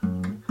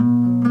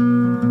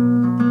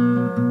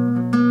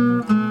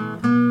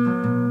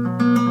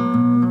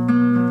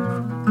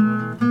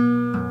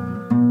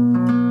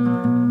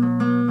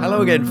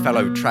Hello again,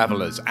 fellow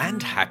travellers,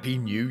 and Happy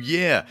New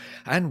Year,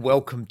 and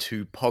welcome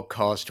to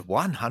podcast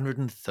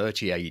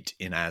 138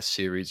 in our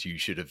series You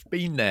Should Have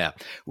Been There,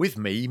 with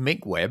me,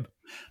 Mick Webb.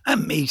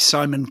 And me,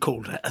 Simon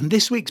Calder. And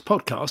this week's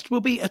podcast will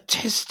be a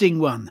testing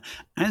one,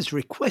 as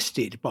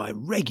requested by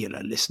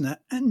regular listener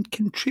and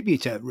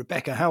contributor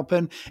Rebecca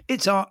Halpern.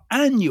 It's our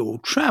annual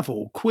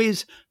travel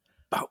quiz,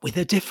 but with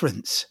a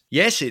difference.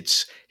 Yes,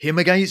 it's him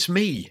against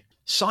me,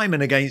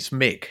 Simon against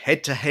Mick,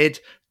 head to head,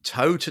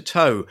 toe to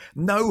toe,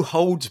 no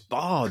holds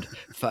barred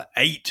for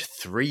 8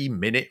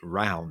 3-minute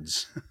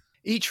rounds.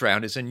 Each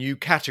round is a new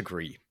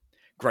category,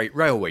 great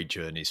railway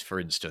journeys, for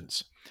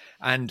instance,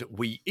 and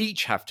we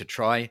each have to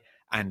try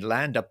and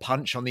land a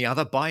punch on the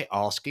other by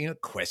asking a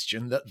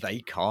question that they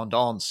can't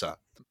answer.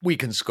 We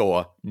can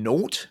score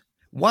 0,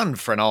 1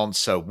 for an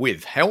answer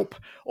with help,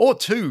 or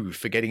 2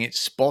 for getting it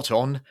spot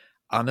on,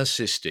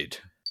 unassisted.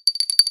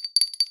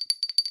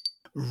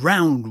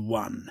 Round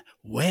 1.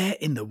 Where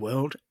in the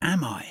world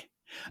am I?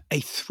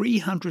 A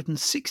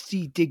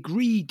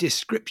 360-degree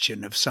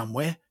description of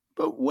somewhere,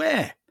 but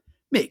where?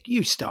 Mick,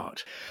 you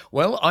start.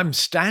 Well, I'm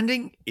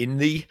standing in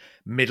the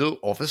middle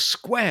of a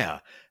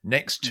square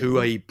next to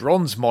a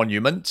bronze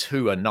monument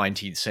to a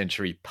 19th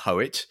century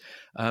poet.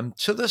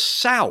 To the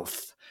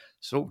south,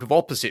 sort of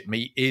opposite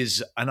me,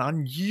 is a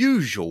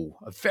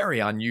very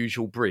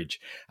unusual bridge.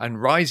 And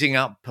rising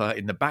up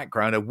in the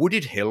background, a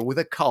wooded hill with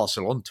a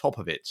castle on top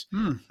of it.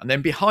 And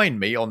then behind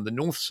me, on the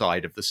north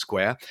side of the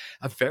square,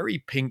 a very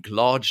pink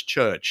large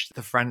church,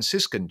 the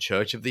Franciscan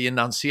Church of the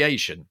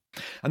Annunciation.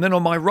 And then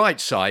on my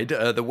right side,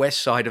 the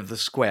west side of the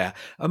square,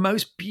 a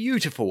most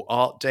beautiful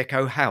Art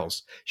Deco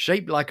house,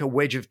 shaped like a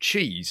wedge of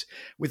cheese,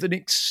 with an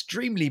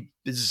extremely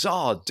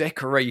bizarre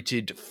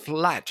decorated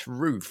flat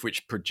roof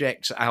which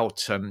projects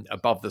out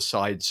above the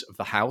sides of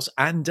the house,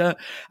 and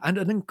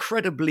an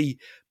incredibly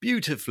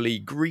beautifully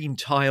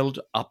green-tiled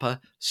upper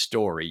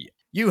story.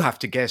 You have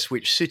to guess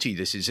which city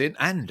this is in,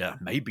 and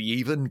maybe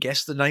even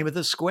guess the name of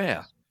the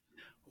square.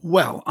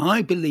 Well,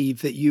 I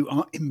believe that you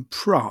are in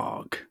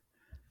Prague.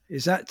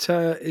 Is that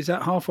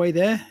halfway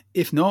there?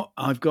 If not,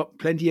 I've got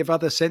plenty of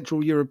other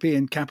Central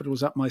European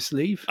capitals up my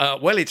sleeve.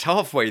 Well, it's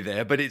halfway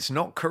there, but it's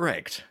not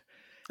correct.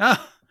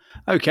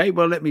 Okay,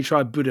 well, let me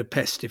try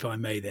Budapest, if I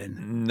may,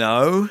 then.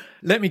 No.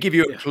 Let me give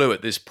you a clue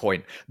at this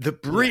point. The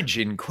bridge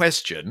in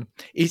question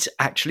is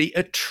actually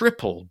a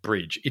triple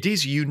bridge. It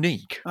is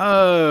unique.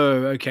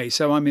 Oh, okay.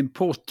 So I'm in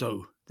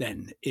Porto,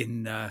 then,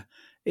 in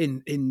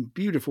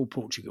beautiful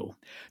Portugal.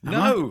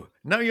 No,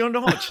 you're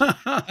not.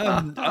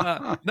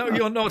 No,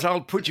 you're not. I'll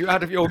put you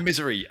out of your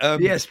misery.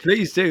 Yes,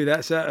 please do.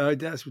 That's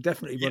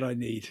definitely what I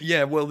need.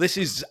 Yeah, well, this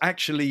is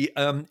actually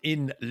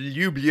in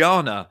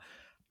Ljubljana.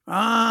 The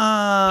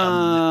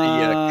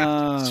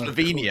capital of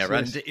Slovenia,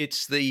 and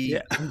it's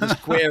the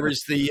square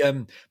is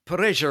the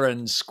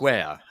Prešeren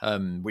Square,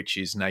 which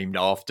is named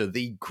after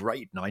the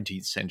great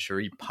 19th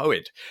century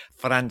poet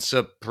Franz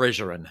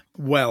Prešeren.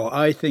 Well,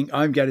 I think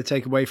I'm going to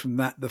take away from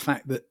that the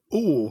fact that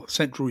all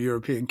Central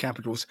European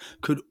capitals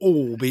could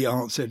all be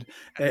answered.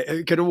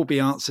 Could all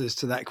be answers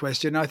to that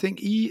question. I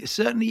think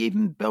certainly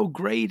even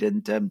Belgrade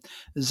and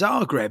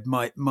Zagreb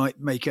might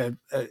make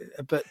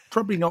but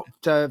probably not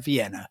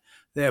Vienna.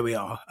 There we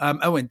are.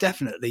 And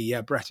definitely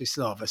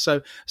Bratislava.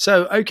 So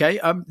okay,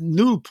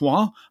 0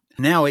 point.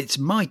 Now it's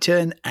my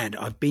turn, and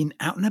I've been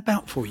out and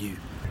about for you.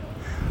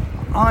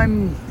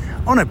 I'm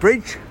on a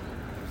bridge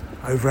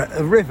over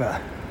a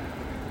river.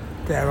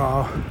 There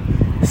are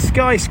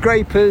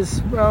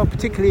skyscrapers, well,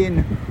 particularly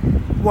in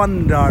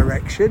one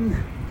direction.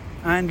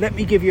 And let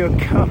me give you a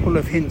couple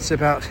of hints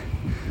about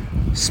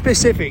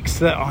specifics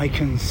that I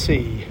can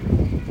see.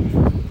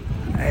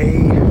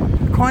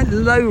 A quite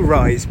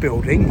low-rise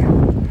building,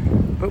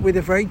 but with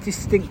a very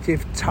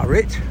distinctive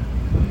turret,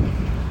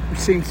 which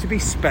seems to be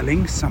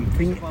spelling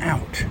something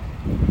out.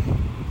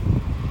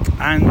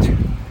 And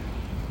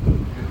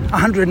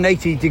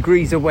 180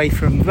 degrees away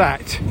from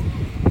that,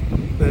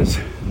 there's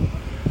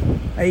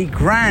a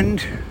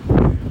grand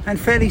and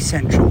fairly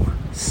central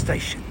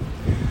station.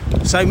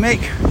 So,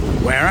 Mick,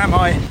 where am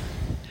I?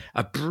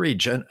 A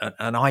bridge, an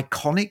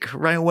iconic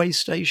railway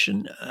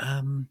station,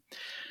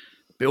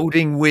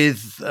 building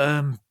with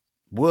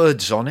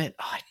words on it.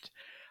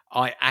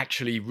 I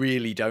actually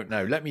really don't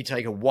know. Let me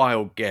take a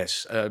wild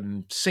guess.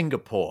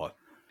 Singapore.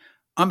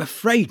 I'm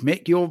afraid,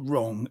 Mick, you're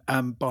wrong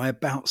by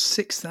about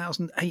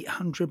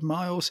 6,800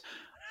 miles.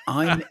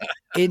 I'm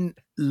in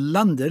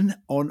London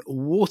on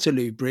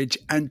Waterloo Bridge.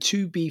 And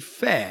to be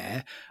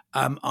fair,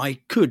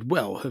 I could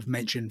well have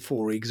mentioned,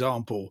 for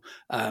example,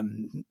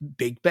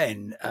 Big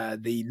Ben,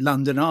 the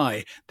London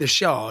Eye, the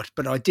Shard,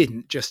 but I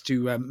didn't, just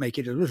to make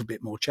it a little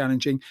bit more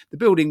challenging. The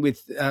building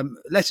with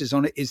letters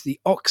on it is the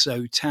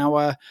Oxo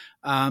Tower,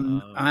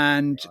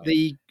 I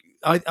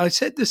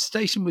said the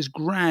station was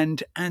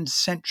grand and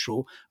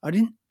central. I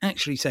didn't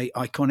actually say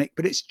iconic,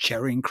 but it's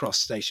Charing Cross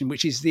Station,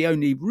 which is the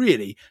only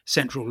really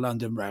central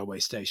London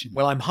railway station.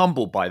 Well, I'm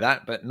humbled by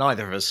that, but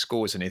neither of us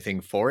scores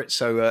anything for it,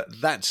 so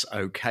that's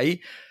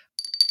okay.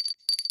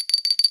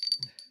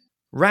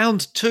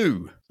 Round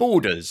 2,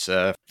 borders,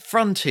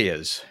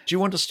 frontiers. Do you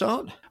want to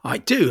start? I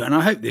do, and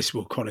I hope this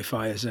will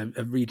qualify as a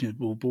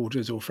reasonable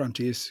borders or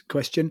frontiers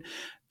question.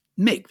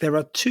 Mick, there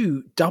are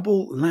two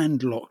double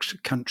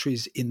landlocked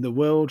countries in the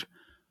world.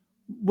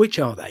 Which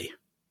are they?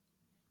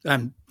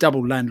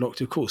 Double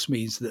landlocked, of course,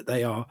 means that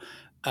they are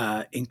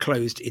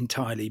enclosed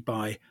entirely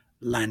by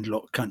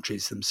landlocked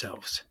countries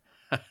themselves.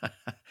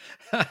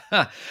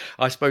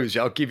 I suppose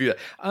I'll give you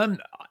that.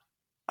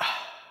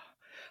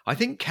 I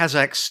think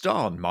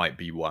Kazakhstan might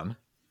be one.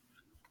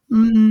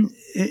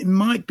 It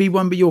might be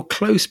one, but you're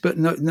close. But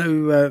no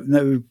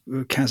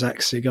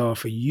Kazakh cigar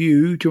for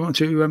you. Do you want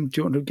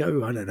to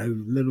go? I don't know,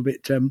 a little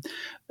bit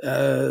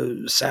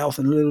south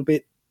and a little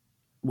bit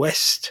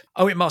west.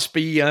 Oh, it must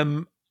be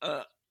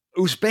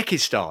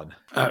Uzbekistan.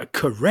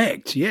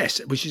 Correct, yes,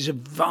 which is a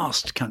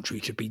vast country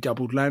to be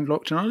doubled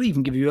landlocked. And I'll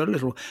even give you a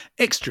little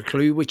extra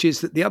clue, which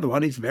is that the other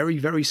one is very,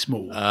 very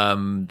small.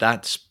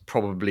 That's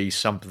probably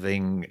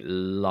something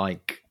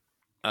like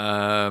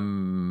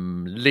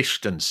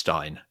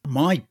Liechtenstein.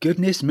 My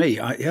goodness me.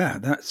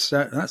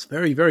 That's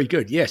very, very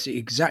good. Yes,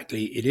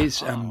 exactly. It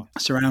is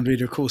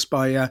surrounded, of course,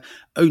 by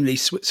only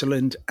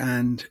Switzerland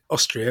and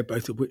Austria,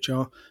 both of which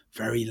are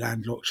very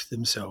landlocked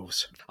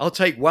themselves. I'll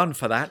take one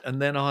for that,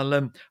 and then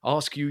I'll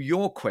ask you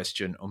your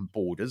question on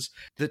borders.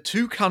 The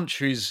two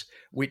countries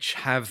which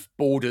have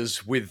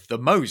borders with the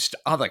most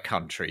other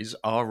countries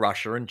are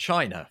Russia and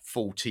China,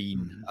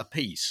 14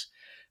 apiece.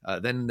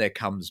 Then there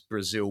comes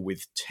Brazil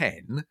with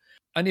 10.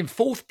 And in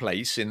fourth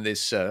place in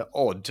this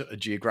odd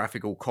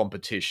geographical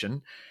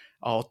competition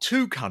are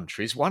two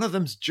countries. One of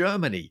them's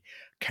Germany.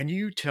 Can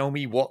you tell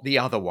me what the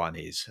other one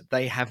is?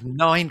 They have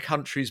 9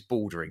 countries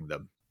bordering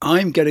them.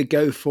 I'm going to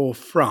go for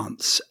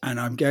France, and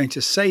I'm going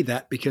to say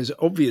that because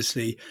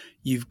obviously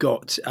you've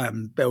got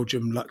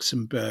Belgium,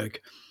 Luxembourg,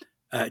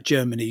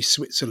 Germany,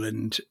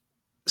 Switzerland,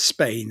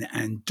 Spain,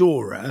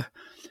 Andorra,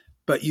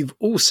 but you've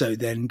also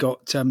then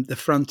got the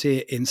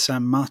frontier in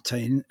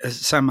Saint-Martin,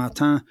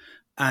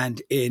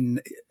 and in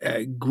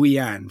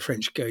Guyane,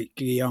 French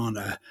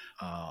Guiana.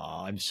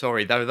 I'm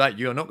sorry, though, that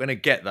you're not going to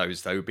get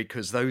those, though,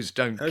 because those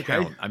don't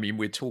count. I mean,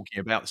 we're talking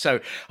about... So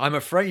I'm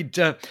afraid,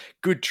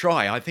 good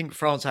try. I think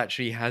France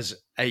actually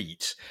has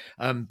 8.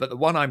 But the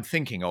one I'm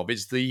thinking of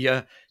is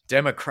the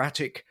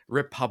Democratic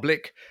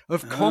Republic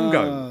of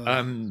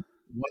Congo.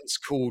 Once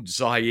called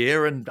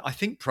Zaire, and I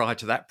think prior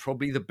to that,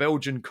 probably the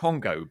Belgian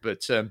Congo.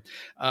 But do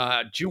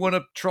you want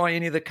to try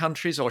any of the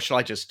countries, or shall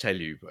I just tell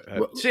you?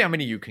 See how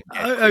many you can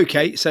get.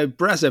 Okay, so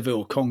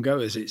Brazzaville Congo,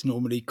 as it's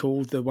normally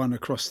called, the one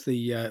across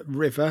the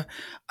river.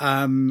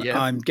 I'm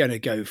going to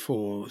go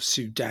for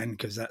Sudan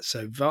because that's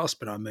so vast,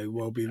 but I may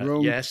well be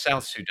wrong.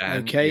 South Sudan.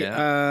 Okay,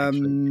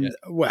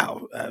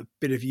 well, a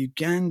bit of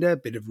Uganda, a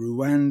bit of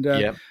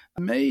Rwanda.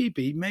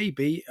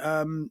 Maybe.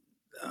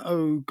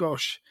 Oh,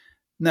 gosh.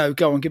 No,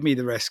 go on, give me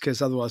the rest,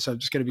 because otherwise I'm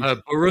just going to be...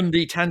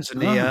 Burundi,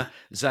 Tanzania,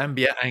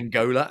 Zambia,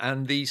 Angola,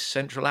 and the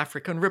Central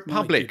African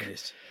Republic.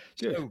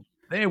 So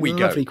there we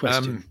go. Lovely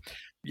question.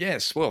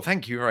 Yes, well,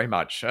 thank you very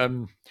much.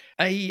 A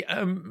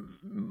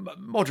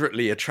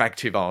moderately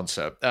attractive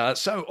answer.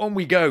 So on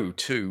we go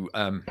to...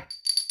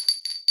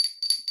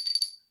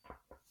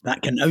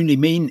 That can only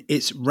mean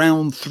it's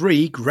round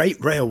 3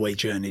 great railway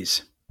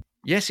journeys.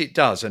 Yes, it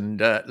does. And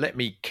let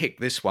me kick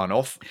this one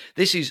off.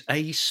 This is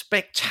a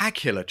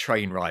spectacular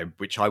train ride,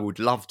 which I would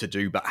love to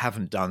do but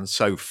haven't done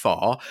so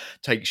far.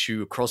 Takes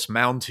you across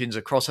mountains,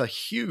 across a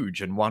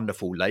huge and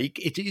wonderful lake.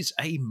 It is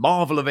a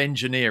marvel of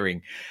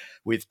engineering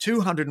with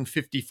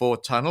 254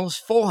 tunnels,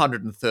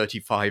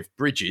 435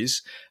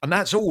 bridges, and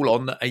that's all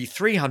on a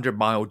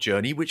 300-mile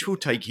journey, which will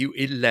take you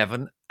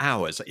 11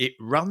 hours. It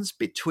runs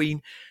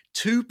between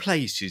 2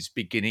 places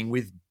beginning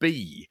with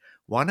B.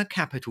 One a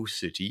capital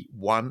city,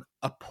 one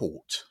a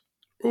port.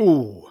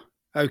 Oh,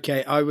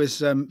 okay. I was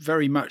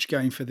very much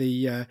going for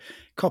the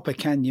Copper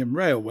Canyon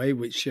Railway,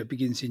 which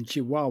begins in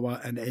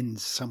Chihuahua and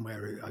ends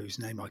somewhere whose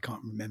name I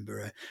can't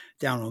remember,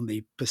 down on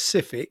the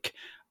Pacific.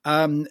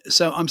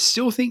 So I'm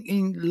still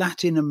thinking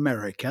Latin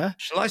America.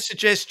 Shall I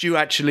suggest you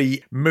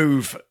actually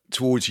move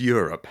towards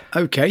Europe?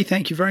 Okay,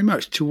 thank you very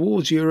much.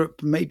 Towards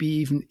Europe, maybe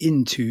even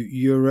into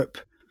Europe.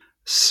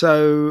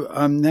 So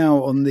I'm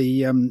now on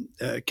the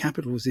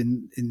capitals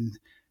in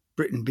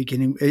Britain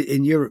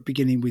in Europe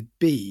beginning with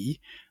B.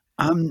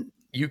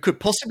 You could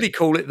possibly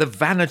call it the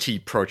vanity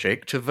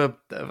project of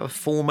a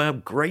former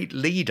great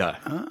leader.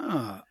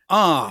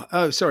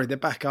 Sorry, the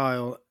Back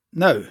Isle.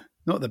 No,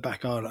 not the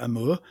Back Isle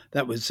Amour.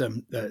 That was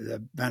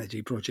the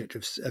vanity project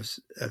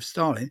of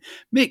Stalin.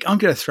 Mick, I'm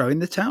going to throw in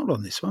the towel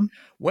on this one.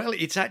 Well,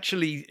 it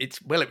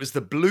was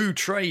the blue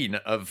train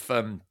of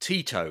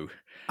Tito.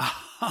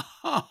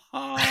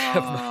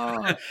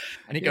 And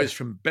it goes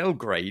from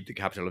Belgrade, the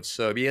capital of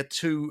Serbia,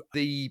 to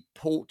the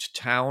port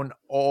town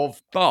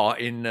of Bar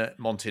in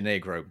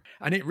Montenegro.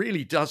 And it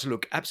really does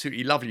look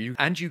absolutely lovely.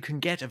 And you can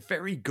get a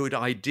very good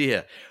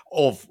idea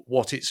of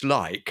what it's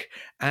like.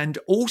 And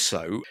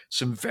also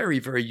some very,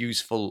 very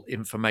useful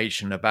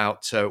information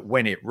about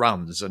when it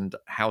runs and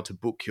how to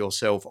book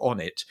yourself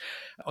on it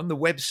on the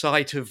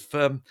website of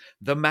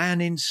the Man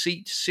in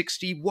Seat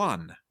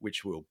 61,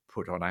 which we'll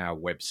put on our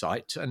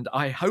website. And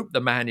I hope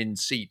the man in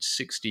seat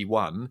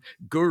 61,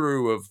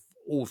 guru of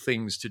all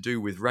things to do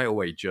with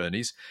railway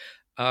journeys,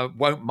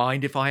 won't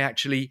mind if I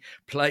actually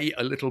play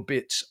a little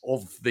bit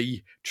of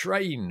the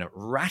train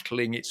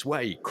rattling its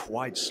way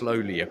quite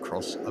slowly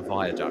across a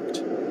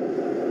viaduct.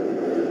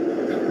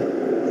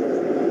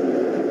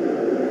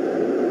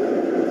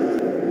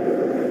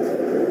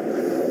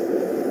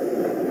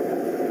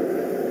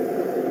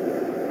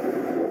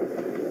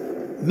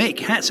 Mick,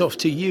 hats off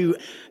to you.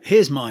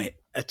 Here's my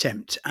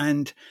attempt,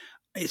 and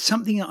it's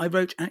something that I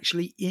wrote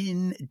actually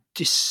in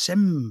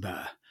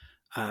December.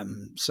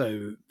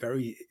 So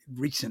very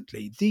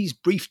recently. These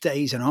brief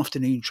days and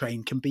afternoon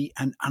train can be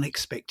an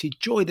unexpected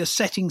joy. The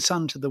setting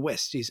sun to the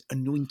west is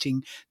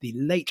anointing the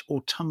late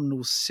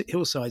autumnal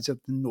hillsides of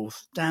the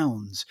North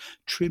Downs.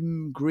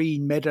 Trim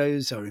green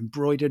meadows are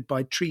embroidered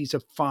by trees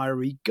of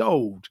fiery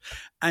gold.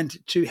 And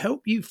to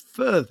help you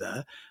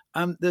further,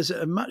 there's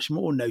a much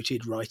more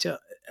noted writer,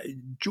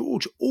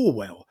 George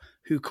Orwell,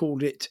 who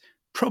called it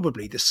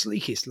probably the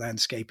sleekest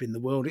landscape in the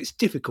world. It's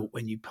difficult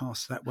when you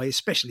pass that way,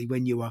 especially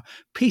when you are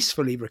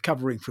peacefully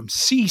recovering from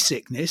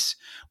seasickness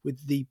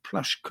with the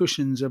plush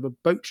cushions of a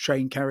boat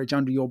train carriage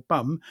under your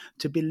bum,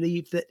 to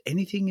believe that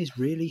anything is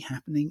really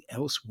happening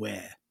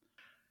elsewhere.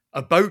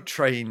 A boat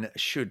train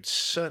should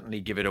certainly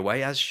give it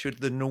away, as should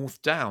the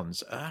North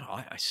Downs.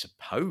 I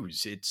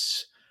suppose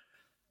it's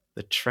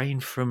the train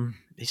from,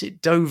 is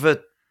it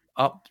Dover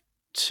up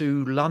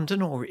to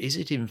London, or is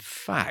it in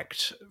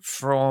fact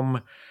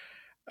from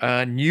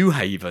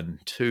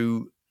Newhaven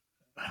to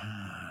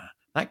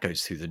that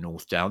goes through the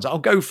North Downs? I'll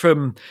go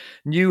from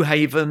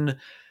Newhaven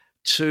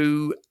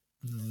to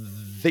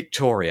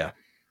Victoria.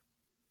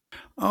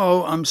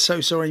 Oh, I'm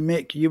so sorry,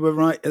 Mick. You were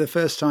right the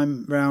first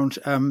time round.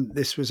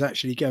 This was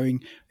actually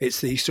going,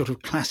 it's the sort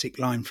of classic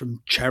line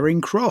from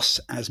Charing Cross,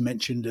 as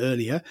mentioned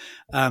earlier,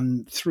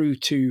 through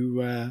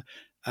to,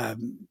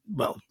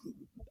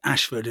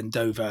 Ashford and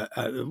Dover.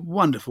 A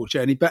wonderful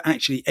journey, but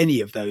actually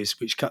any of those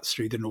which cuts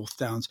through the North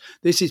Downs.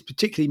 This is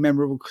particularly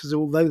memorable because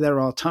although there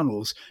are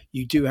tunnels,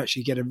 you do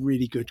actually get a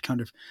really good kind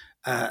of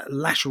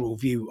lateral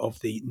view of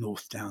the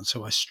North Downs.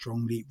 So I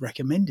strongly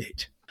recommend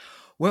it.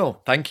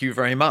 Well, thank you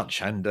very much.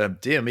 And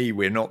dear me,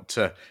 we're not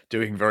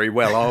doing very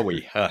well, are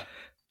we?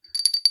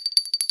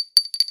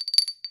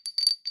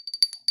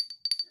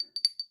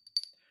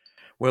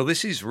 Well,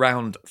 this is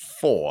round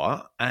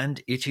 4,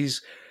 and it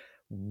is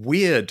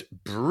weird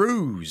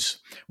brews.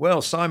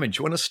 Well, Simon, do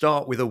you want to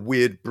start with a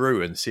weird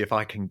brew and see if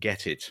I can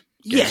get it?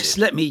 Yes,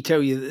 let me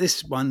tell you that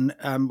this one,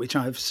 which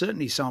I have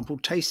certainly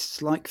sampled,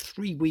 tastes like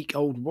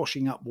 3-week-old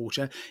washing up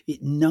water.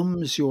 It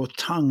numbs your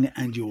tongue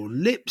and your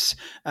lips,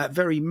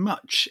 very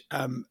much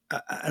an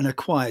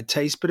acquired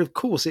taste. But of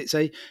course, it's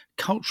a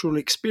cultural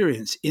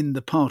experience in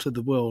the part of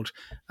the world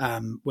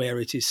where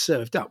it is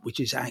served up, which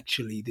is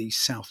actually the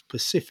South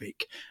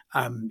Pacific.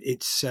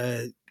 It's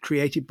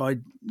created by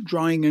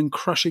drying and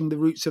crushing the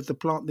roots of the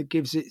plant that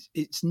gives it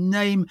its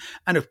name.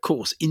 And of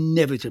course,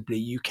 inevitably,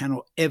 you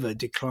cannot ever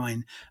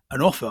decline an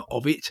offer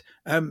of it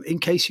in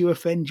case you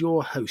offend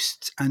your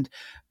hosts. And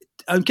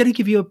I'm going to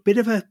give you a bit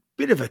of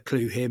a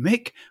clue here,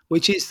 Mick,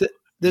 which is that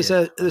there's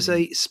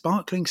a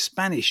sparkling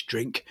Spanish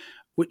drink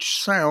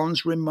which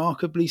sounds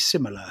remarkably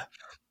similar.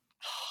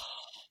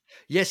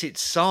 Yes,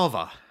 it's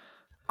Sava.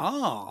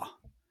 Ah.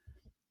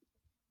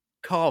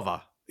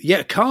 Kava.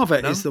 Yeah,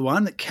 Kava is the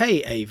one,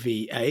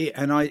 Kava,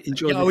 and I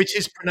enjoyed it. Oh, it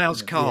is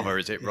pronounced Kava,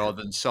 is it,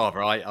 rather than Sava?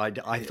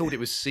 I thought it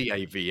was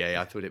Cava.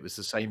 I thought it was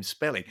the same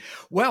spelling.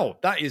 Well,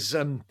 that is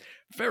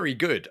very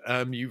good.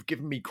 You've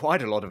given me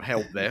quite a lot of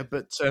help there,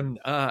 but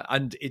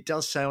and it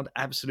does sound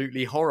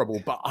absolutely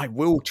horrible, but I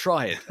will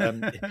try it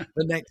the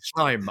next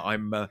time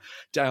I'm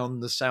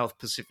down the South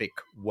Pacific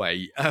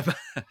way.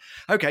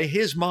 Okay,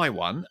 here's my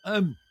one.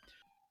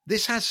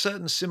 This has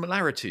certain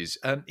similarities.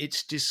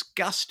 It's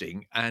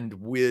disgusting and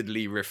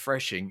weirdly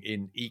refreshing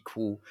in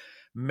equal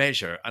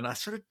measure. And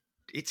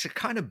it's a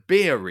kind of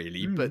beer,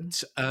 really,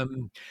 but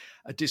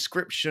a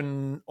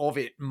description of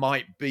it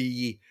might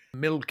be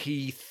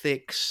milky,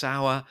 thick,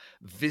 sour,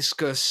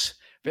 viscous.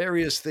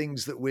 Various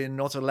things that we're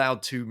not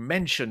allowed to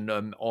mention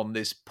on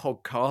this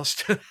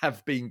podcast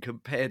have been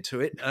compared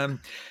to it.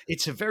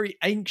 It's a very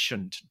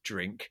ancient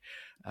drink.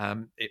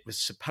 It was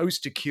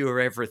supposed to cure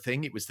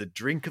everything. It was the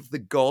drink of the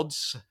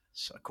gods,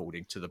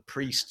 according to the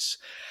priests.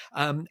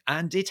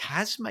 And it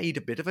has made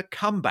a bit of a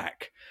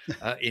comeback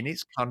in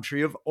its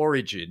country of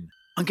origin.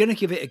 I'm going to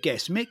give it a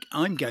guess, Mick.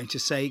 I'm going to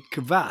say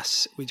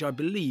kvass, which I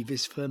believe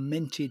is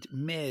fermented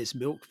mare's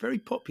milk, very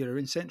popular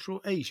in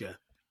Central Asia.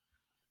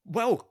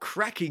 Well,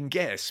 cracking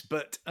guess,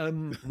 but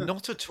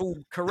not at all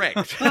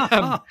correct.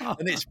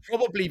 And it's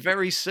probably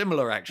very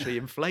similar, actually,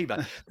 in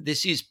flavour.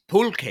 This is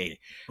pulque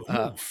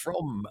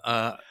from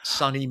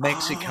sunny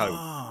Mexico.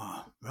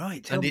 Ah,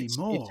 right. Tell me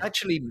more.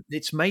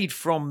 It's made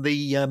from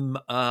the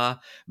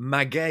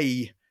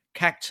maguey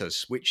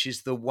cactus, which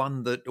is the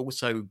one that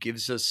also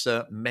gives us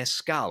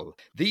mezcal.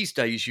 These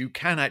days, you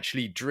can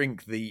actually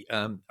drink the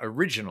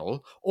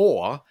original,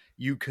 or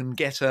you can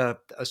get a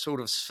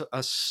sort of a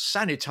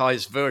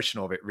sanitized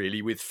version of it,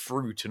 really, with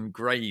fruit and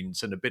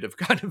grains and a bit of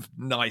kind of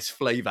nice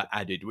flavor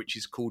added, which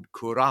is called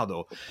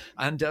curado.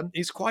 And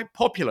it's quite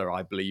popular,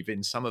 I believe,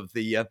 in some of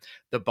the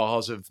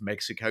bars of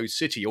Mexico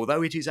City,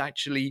 although it is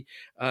actually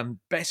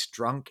best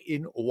drunk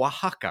in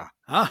Oaxaca.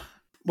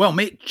 Well,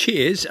 Mick,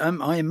 cheers.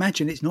 I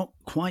imagine it's not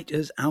quite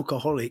as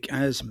alcoholic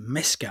as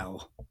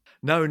mezcal.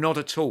 No, not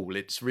at all.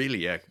 It's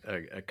really a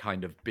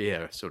kind of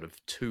beer, sort of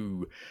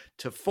 2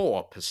 to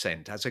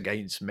 4%, as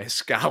against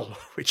mezcal,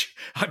 which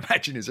I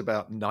imagine is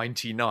about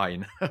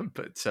 99.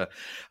 But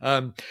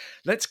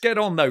let's get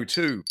on, though,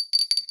 to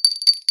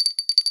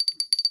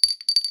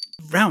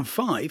Round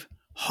 5,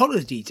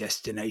 holiday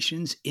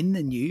destinations in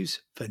the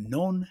news for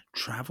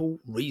non-travel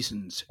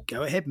reasons.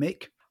 Go ahead,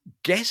 Mick.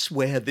 Guess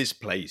where this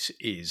place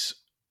is,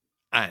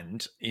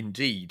 and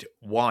indeed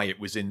why it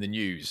was in the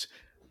news.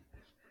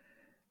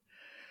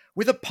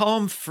 With a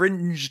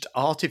palm-fringed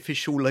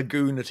artificial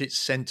lagoon at its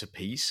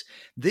centrepiece,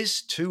 this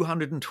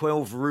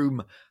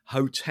 212-room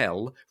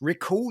hotel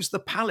recalls the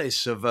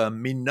palace of a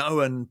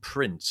Minoan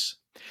prince.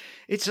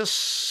 It's a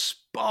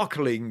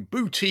sparkling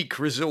boutique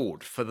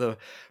resort for the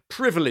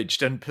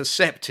privileged and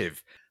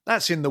perceptive.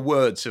 That's in the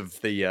words of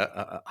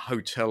the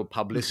hotel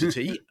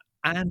publicity.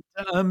 And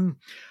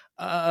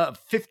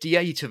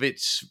 58 of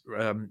its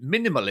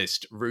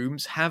minimalist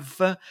rooms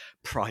have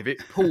private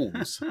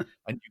pools,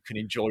 and you can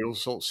enjoy all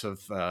sorts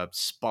of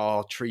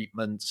spa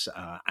treatments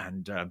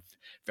and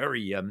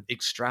very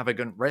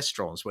extravagant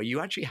restaurants where you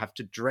actually have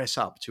to dress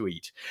up to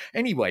eat.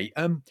 Anyway,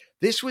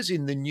 this was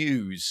in the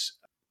news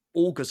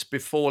August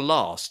before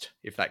last,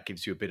 if that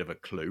gives you a bit of a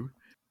clue.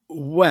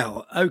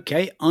 Well,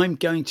 okay, I'm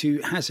going to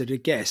hazard a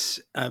guess,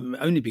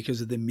 only because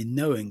of the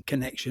Minoan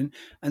connection,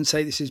 and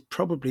say this is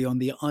probably on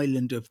the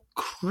island of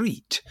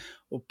Crete,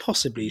 or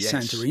possibly Yes.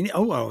 Santorini.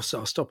 Oh, I'll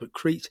stop at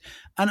Crete.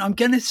 And I'm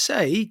going to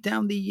say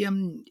down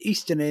the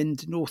eastern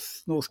end,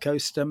 north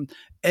coast,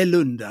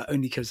 Elunda,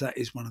 only because that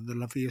is one of the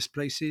loveliest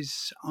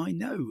places I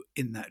know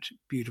in that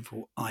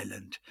beautiful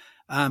island.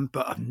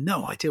 But I've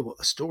no idea what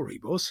the story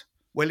was.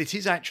 Well, it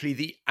is actually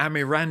the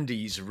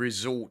Amirandes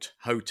Resort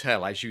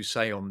Hotel, as you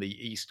say, on the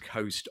east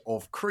coast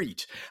of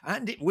Crete.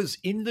 And it was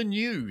in the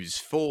news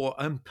for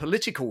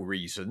political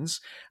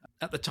reasons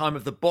at the time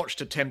of the botched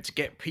attempt to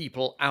get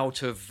people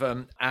out of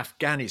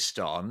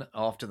Afghanistan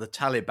after the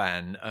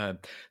Taliban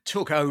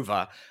took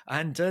over.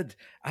 And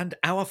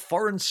our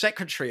foreign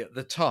secretary at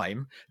the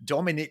time,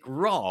 Dominic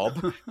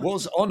Raab,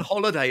 was on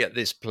holiday at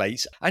this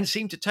place and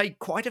seemed to take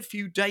quite a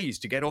few days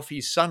to get off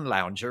his sun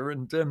lounger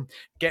and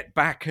get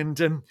back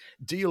and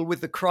deal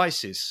with the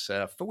crisis,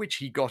 for which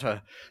he got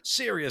a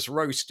serious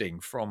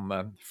roasting from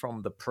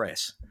the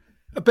press.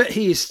 But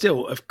he is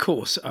still, of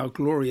course, our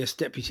glorious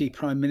Deputy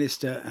Prime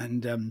Minister,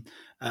 and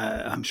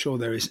I'm sure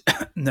there is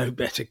no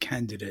better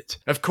candidate.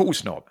 Of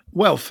course not.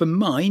 Well, for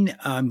mine,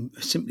 I'm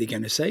simply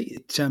going to say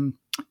it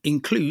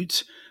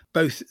includes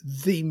both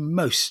the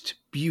most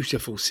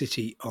beautiful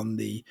city on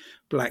the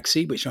Black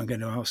Sea, which I'm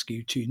going to ask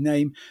you to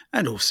name,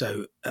 and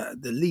also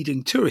the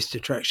leading tourist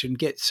attraction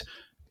gets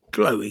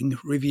glowing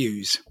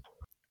reviews.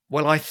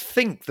 Well, I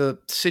think the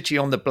city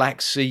on the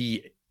Black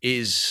Sea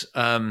is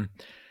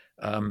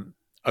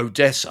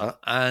Odessa,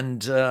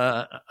 and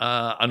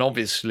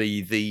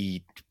obviously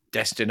the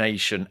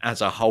destination as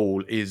a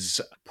whole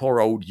is poor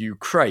old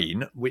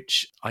Ukraine,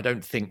 which I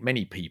don't think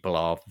many people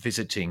are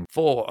visiting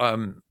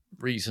for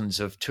reasons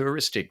of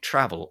touristic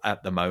travel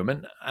at the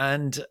moment.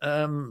 And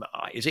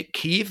is it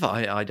Kyiv?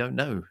 I don't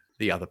know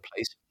the other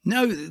place.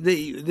 No,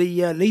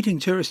 the leading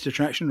tourist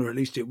attraction, or at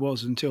least it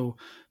was until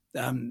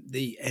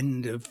the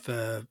end of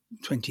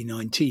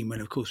 2019,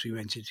 when, of course, we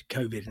went into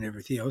COVID and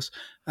everything else,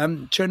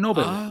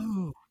 Chernobyl.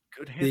 Oh,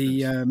 good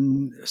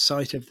heavens. The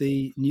site of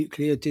the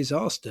nuclear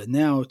disaster,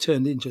 now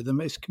turned into the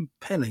most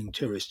compelling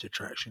tourist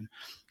attraction.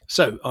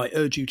 So I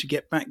urge you to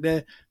get back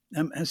there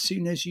as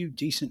soon as you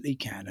decently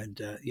can. And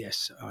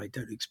yes, I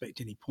don't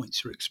expect any points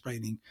for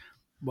explaining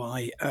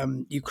why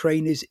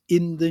Ukraine is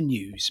in the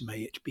news.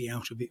 May it be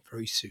out of it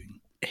very soon.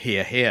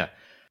 Hear, hear.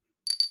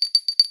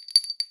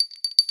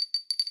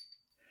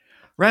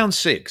 Round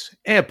 6,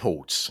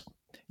 airports.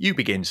 You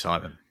begin,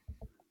 Simon.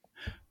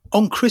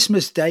 On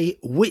Christmas Day,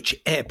 which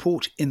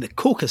airport in the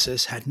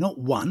Caucasus had not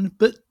one,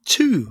 but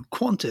two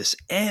Qantas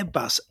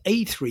Airbus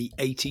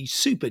A380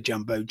 Super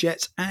Jumbo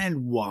jets,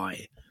 and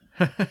why?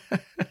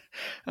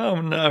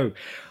 Oh, no.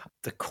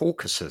 The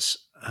Caucasus.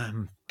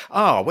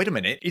 Wait a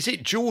minute. Is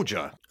it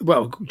Georgia?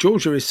 Well,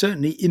 Georgia is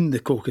certainly in the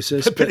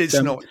Caucasus. but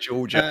it's not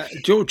Georgia.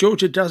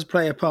 Georgia does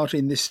play a part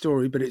in this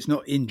story, but it's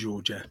not in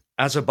Georgia.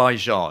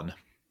 Azerbaijan.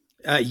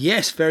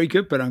 Yes, very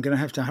good, but I'm going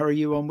to have to hurry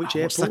you on which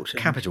What's airport. the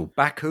capital?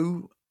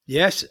 Baku?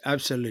 Yes,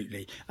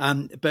 absolutely.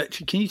 But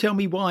can you tell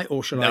me why,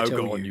 or shall I tell you?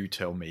 No, go on, you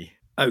tell me.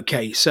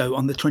 Okay, so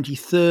on the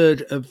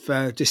 23rd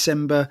of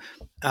December,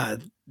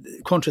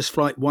 Qantas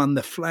Flight 1,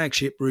 the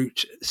flagship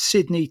route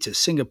Sydney to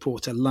Singapore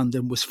to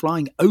London, was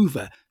flying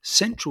over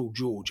central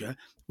Georgia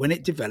when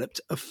it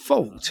developed a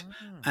fault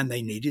and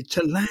they needed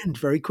to land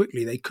very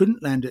quickly. They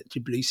couldn't land at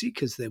Tbilisi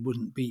because they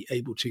wouldn't be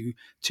able to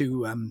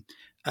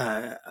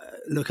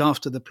look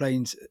after the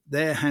planes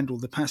there, handle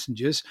the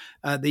passengers.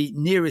 The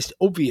nearest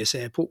obvious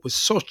airport was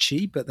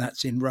Sochi, but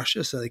that's in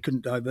Russia, so they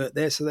couldn't divert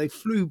there. So they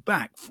flew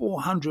back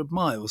 400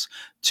 miles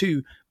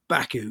to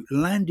Baku,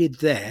 landed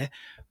there,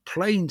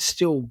 plane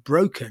still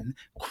broken.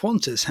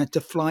 Qantas had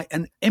to fly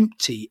an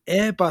empty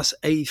Airbus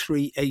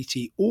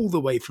A380 all the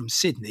way from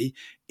Sydney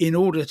in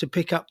order to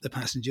pick up the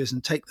passengers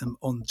and take them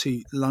on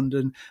to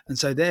London. And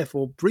so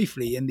therefore,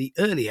 briefly, in the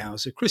early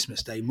hours of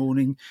Christmas Day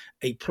morning,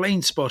 a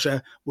plane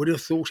spotter would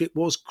have thought it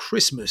was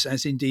Christmas,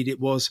 as indeed it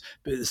was,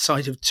 at the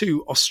sight of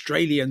two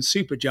Australian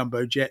super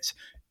jumbo jets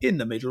in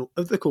the middle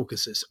of the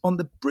Caucasus, on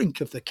the brink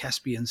of the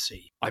Caspian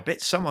Sea. I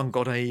bet someone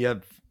got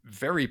a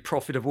very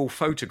profitable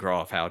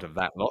photograph out of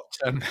that lot.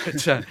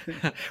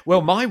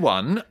 Well,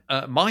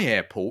 my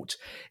airport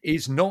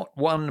is not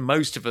one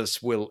most of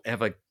us will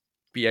ever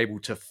be able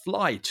to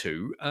fly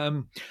to.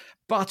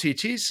 But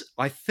it is,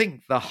 I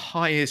think, the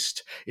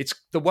highest. It's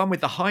the one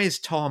with the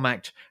highest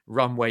tarmac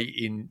runway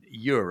in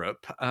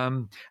Europe,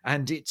 and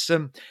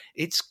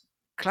it's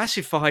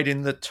classified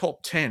in the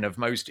top 10 of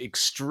most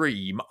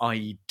extreme,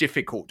 i.e.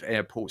 difficult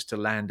airports to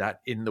land at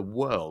in the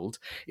world.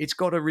 It's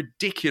got a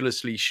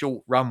ridiculously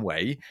short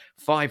runway,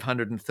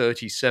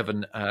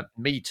 537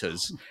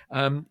 meters.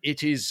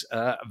 It is,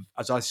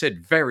 as I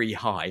said, very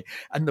high.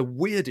 And the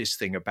weirdest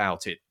thing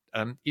about it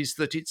is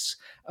that it's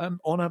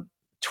on a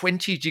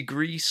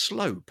 20-degree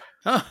slope.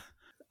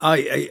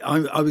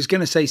 I was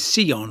going to say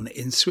Sion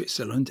in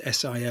Switzerland,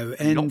 Sion,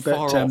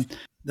 but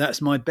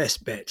that's my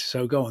best bet.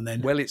 So go on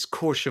then. Well, it's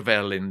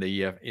Courchevel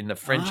in the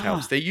French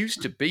Alps. There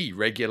used to be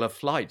regular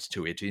flights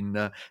to it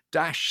in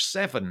Dash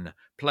 7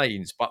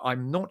 planes, but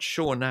I'm not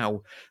sure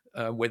now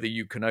whether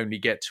you can only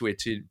get to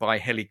it by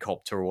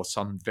helicopter or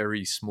some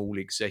very small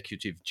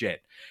executive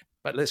jet.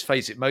 But let's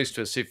face it, most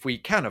of us, if we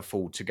can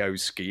afford to go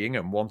skiing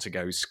and want to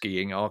go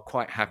skiing, are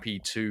quite happy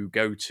to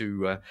go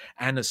to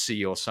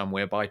Annecy or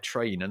somewhere by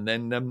train and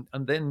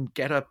then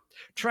get a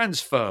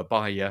transfer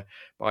by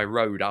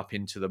road up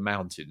into the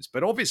mountains.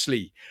 But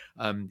obviously,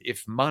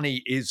 if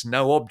money is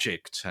no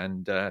object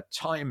and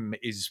time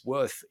is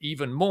worth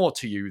even more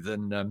to you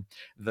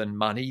than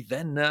money,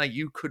 then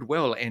you could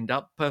well end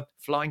up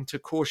flying to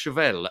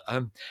Courchevel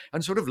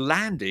and sort of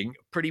landing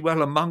pretty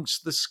well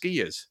amongst the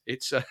skiers.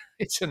 It's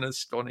an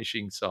astonishing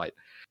sight.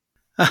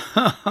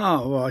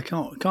 Well, I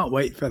can't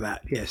wait for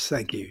that. Yes,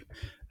 thank you.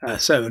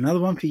 So another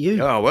one for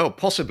you. Oh, well,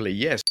 possibly,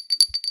 yes.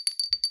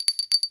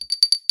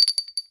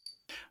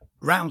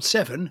 Round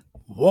 7,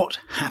 what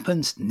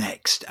happens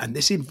next? And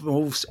this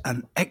involves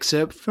an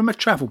excerpt from a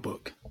travel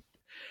book.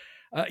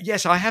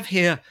 Yes, I have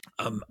here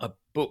a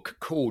book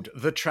called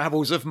The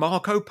Travels of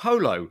Marco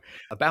Polo,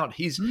 about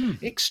his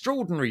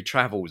extraordinary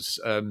travels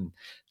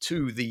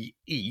to the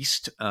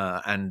East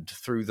and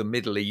through the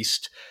Middle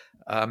East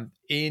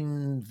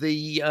in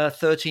the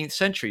 13th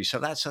century. So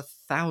that's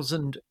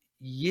 1,000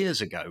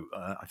 years ago,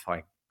 if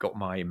I got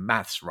my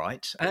maths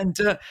right. And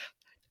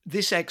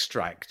this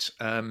extract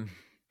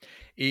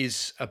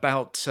is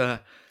about an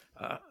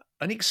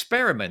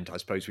experiment, I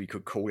suppose we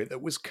could call it,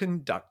 that was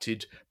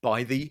conducted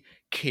by the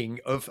King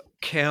of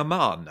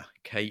Kerman,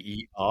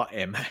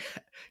 Kerman.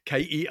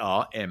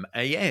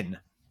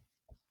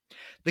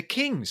 The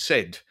king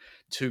said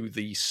to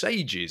the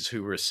sages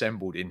who were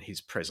assembled in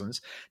his presence,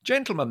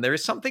 "Gentlemen, there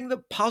is something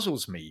that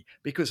puzzles me,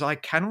 because I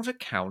cannot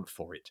account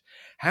for it.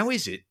 How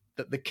is it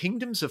that the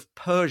kingdoms of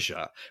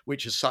Persia,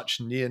 which are such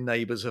near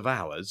neighbours of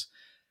ours,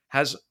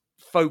 has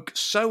folk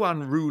so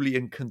unruly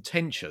and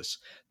contentious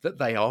that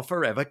they are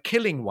forever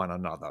killing one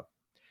another,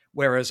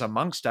 whereas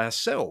amongst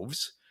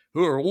ourselves,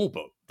 who are all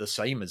but the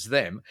same as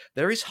them,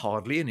 there is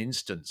hardly an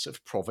instance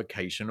of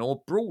provocation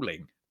or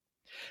brawling?"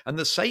 And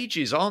the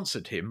sages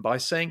answered him by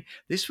saying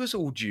this was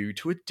all due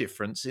to a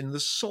difference in the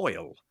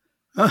soil.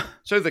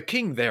 So the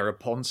king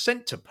thereupon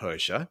sent to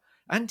Persia,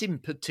 and in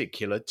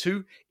particular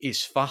to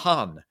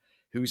Isfahan,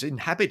 whose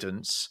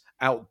inhabitants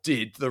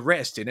outdid the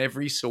rest in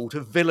every sort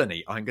of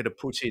villainy. I'm going to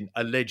put in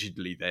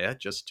allegedly there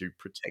just to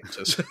protect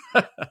us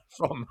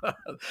from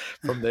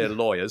their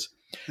lawyers.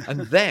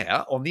 And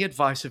there, on the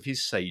advice of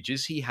his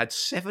sages, he had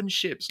 7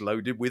 ships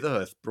loaded with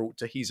earth brought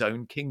to his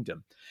own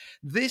kingdom.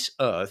 This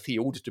earth he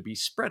ordered to be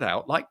spread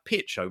out like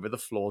pitch over the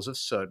floors of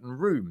certain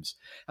rooms,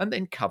 and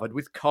then covered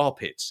with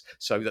carpets,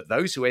 so that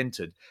those who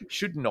entered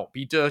should not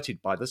be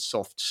dirtied by the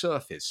soft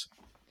surface.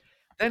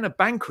 Then a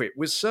banquet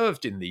was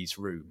served in these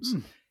rooms.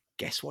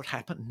 Guess what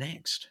happened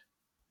next?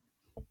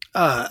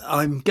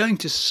 I'm going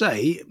to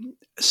say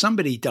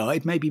somebody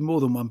died, maybe more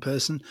than one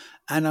person,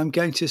 and I'm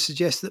going to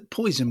suggest that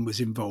poison was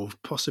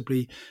involved,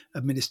 possibly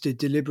administered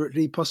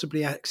deliberately,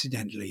 possibly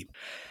accidentally.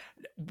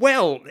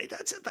 Well,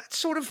 that's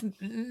sort of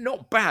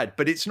not bad,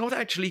 but it's not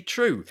actually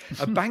true.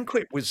 A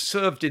banquet was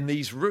served in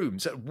these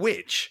rooms at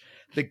which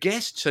the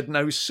guests had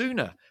no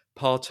sooner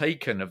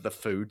partaken of the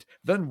food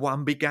than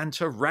one began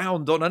to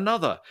round on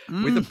another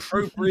with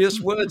opprobrious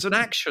words and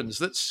actions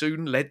that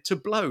soon led to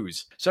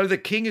blows. So the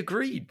king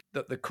agreed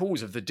that the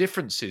cause of the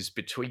differences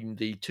between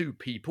the two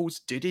peoples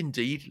did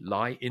indeed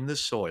lie in the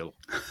soil.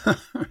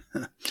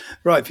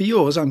 Right, for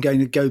yours, I'm going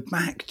to go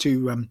back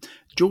to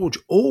George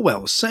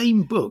Orwell's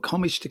same book,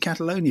 Homage to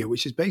Catalonia,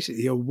 which is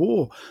basically a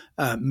war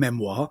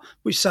memoir,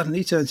 which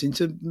suddenly turns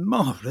into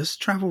marvellous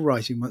travel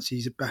writing once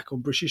he's back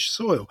on British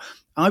soil.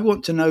 I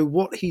want to know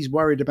what he's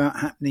worried about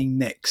happening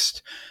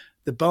next.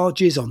 The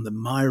barges on the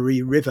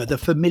miry river, the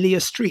familiar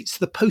streets,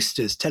 the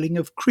posters telling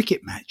of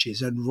cricket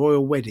matches and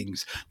royal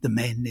weddings, the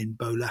men in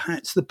bowler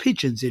hats, the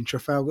pigeons in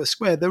Trafalgar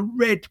Square, the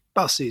red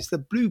buses, the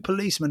blue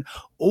policemen,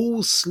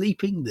 all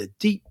sleeping the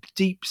deep,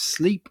 deep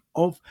sleep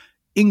of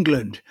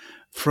England,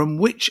 from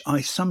which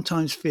I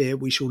sometimes fear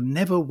we shall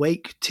never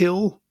wake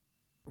till...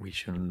 We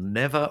shall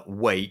never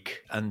wake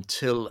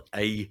until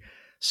a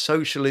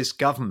socialist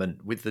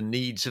government with the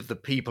needs of the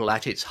people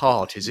at its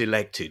heart is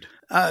elected.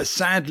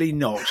 Sadly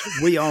not.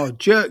 We are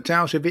jerked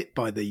out of it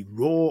by the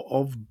roar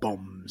of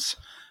bombs.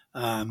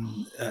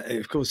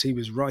 Of course, he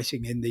was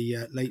writing in the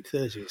late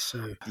 30s.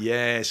 So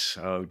yes,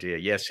 oh dear,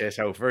 yes.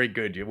 Oh, very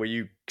good. Well,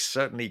 you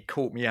certainly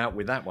caught me out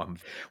with that one.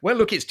 Well,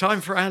 look, it's time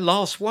for our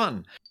last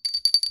one.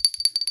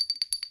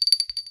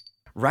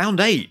 Round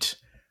 8,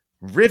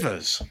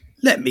 rivers.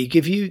 Let me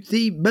give you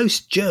the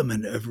most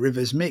German of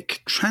rivers,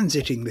 Mick,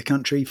 transiting the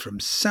country from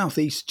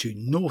southeast to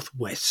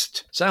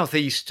northwest.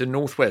 Southeast to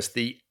northwest,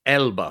 the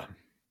Elbe.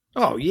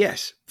 Oh,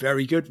 yes,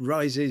 very good.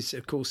 Rises,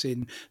 of course,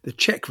 in the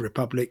Czech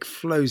Republic,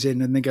 flows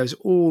in and then goes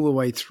all the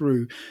way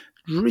through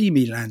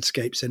dreamy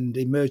landscapes and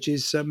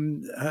emerges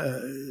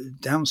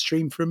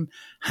downstream from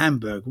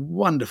Hamburg.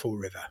 Wonderful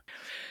river.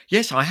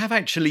 Yes, I have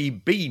actually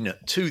been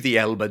to the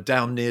Elbe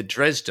down near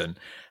Dresden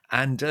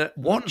and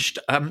watched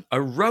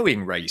a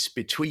rowing race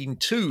between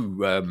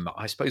two,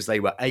 I suppose they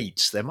were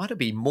 8s. There might have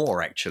been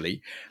more,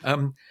 actually.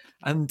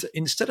 And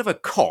instead of a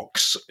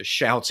cox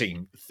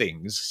shouting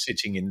things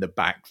sitting in the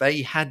back,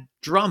 they had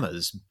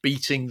drummers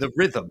beating the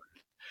rhythm.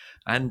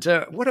 And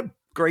what a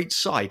great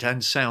sight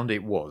and sound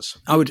it was.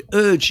 I would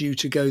urge you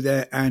to go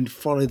there and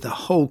follow the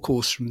whole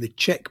course from the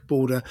Czech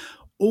border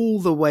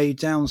all the way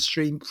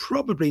downstream,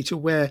 probably to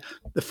where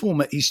the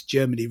former East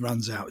Germany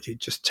runs out. It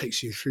just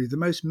takes you through the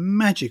most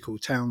magical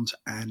towns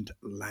and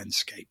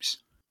landscapes.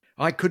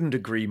 I couldn't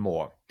agree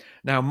more.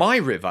 Now, my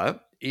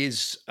river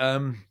is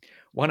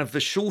one of the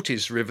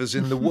shortest rivers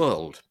in the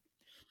world.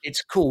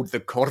 It's called the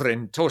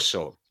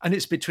Correntoso, and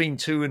it's between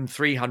 200 and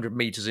 300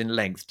 meters in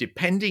length,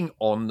 depending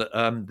on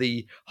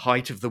the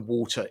height of the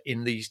water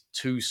in these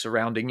two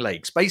surrounding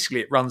lakes.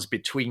 Basically, it runs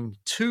between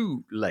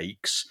two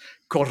lakes,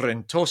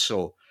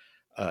 Correntoso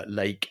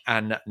Lake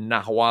and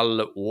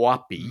Nahual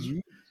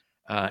Huapi.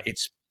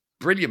 It's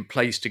a brilliant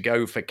place to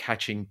go for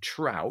catching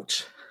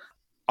trout.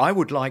 I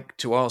would like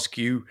to ask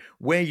you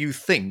where you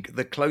think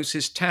the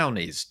closest town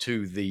is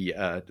to the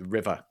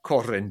river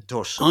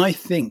Correntoso. I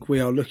think we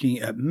are looking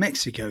at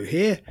Mexico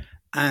here,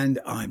 and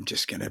I'm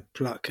just going to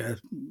pluck a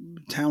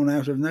town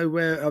out of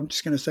nowhere. I'm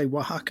just going to say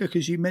Oaxaca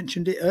because you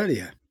mentioned it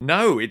earlier.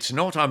 No, it's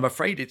not. I'm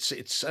afraid it's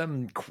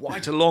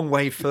quite a long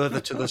way further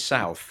to the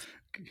south.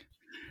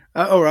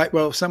 All right.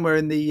 Well, somewhere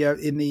in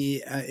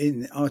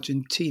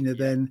Argentina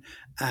then,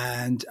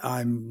 and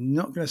I'm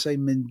not going to say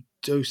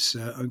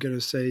Mendoza. I'm going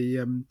to say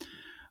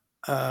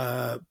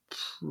Puerto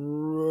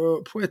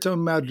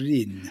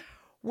Madryn.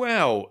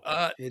 Well,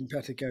 in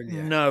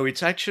Patagonia. No,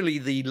 it's actually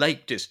the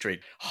Lake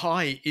District,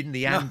 high in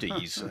the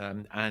Andes,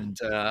 and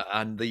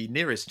the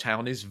nearest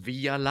town is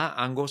Villa La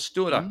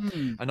Angostura.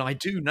 And I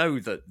do know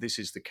that this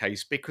is the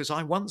case because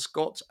I once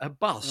got a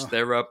bus.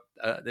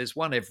 There's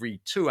one every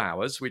 2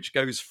 hours, which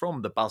goes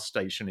from the bus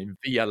station in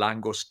Villa La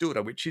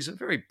Angostura, which is a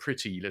very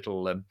pretty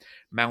little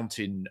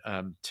mountain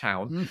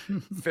town,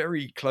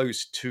 very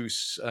close to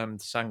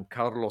San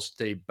Carlos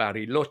de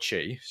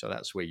Bariloche. So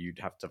that's where you'd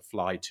have to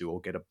fly to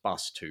or get a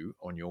bus to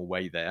on your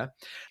way there.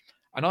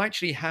 And I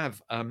actually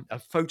have a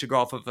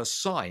photograph of a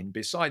sign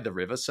beside the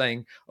river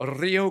saying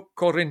Rio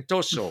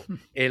Correntoso,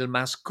 el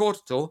más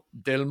corto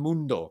del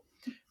mundo.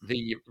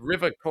 The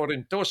river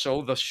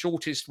Correntoso, the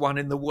shortest one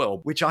in the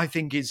world, which I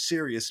think is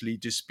seriously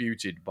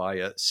disputed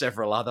by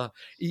several other,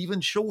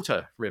 even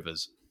shorter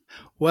rivers.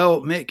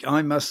 Well, Mick,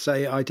 I must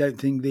say I don't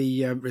think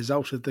the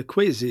result of the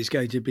quiz is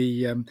going to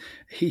be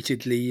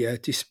heatedly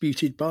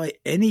disputed by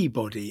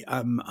anybody.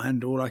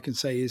 And all I can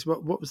say is,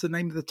 what was the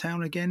name of the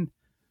town again?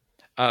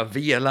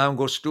 Villa La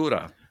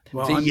Angostura.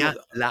 Well, Villa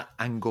La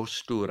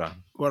Angostura.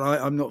 Well,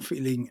 I'm not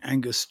feeling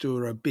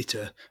Angostura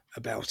bitter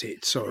about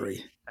it.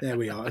 Sorry. There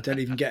we are. I don't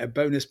even get a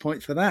bonus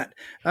point for that.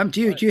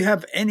 Do you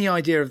have any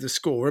idea of the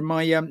score? And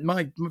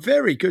my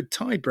very good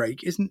tie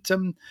break isn't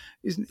going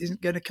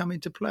to come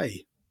into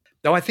play.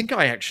 No, I think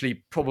I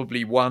actually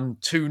probably won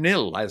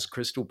 2-0 as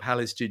Crystal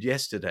Palace did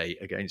yesterday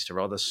against a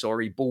rather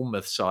sorry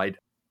Bournemouth side.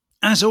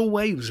 As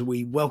always,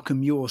 we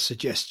welcome your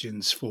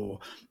suggestions for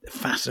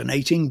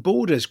fascinating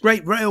borders,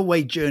 great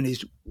railway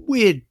journeys,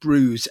 weird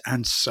brews,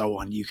 and so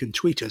on. You can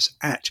tweet us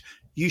at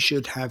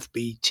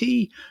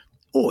YouShouldHaveBT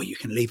or you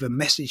can leave a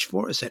message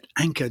for us at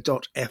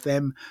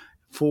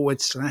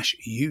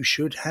anchor.fm/you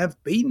should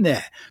have been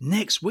there.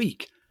 Next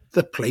week,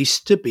 the place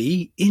to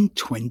be in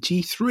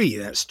 23.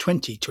 That's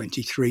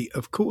 2023,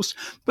 of course.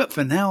 But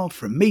for now,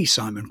 from me,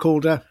 Simon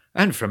Calder.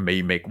 And from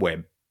me, Mick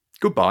Webb.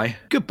 Goodbye.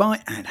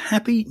 Goodbye and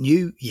Happy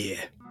New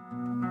Year.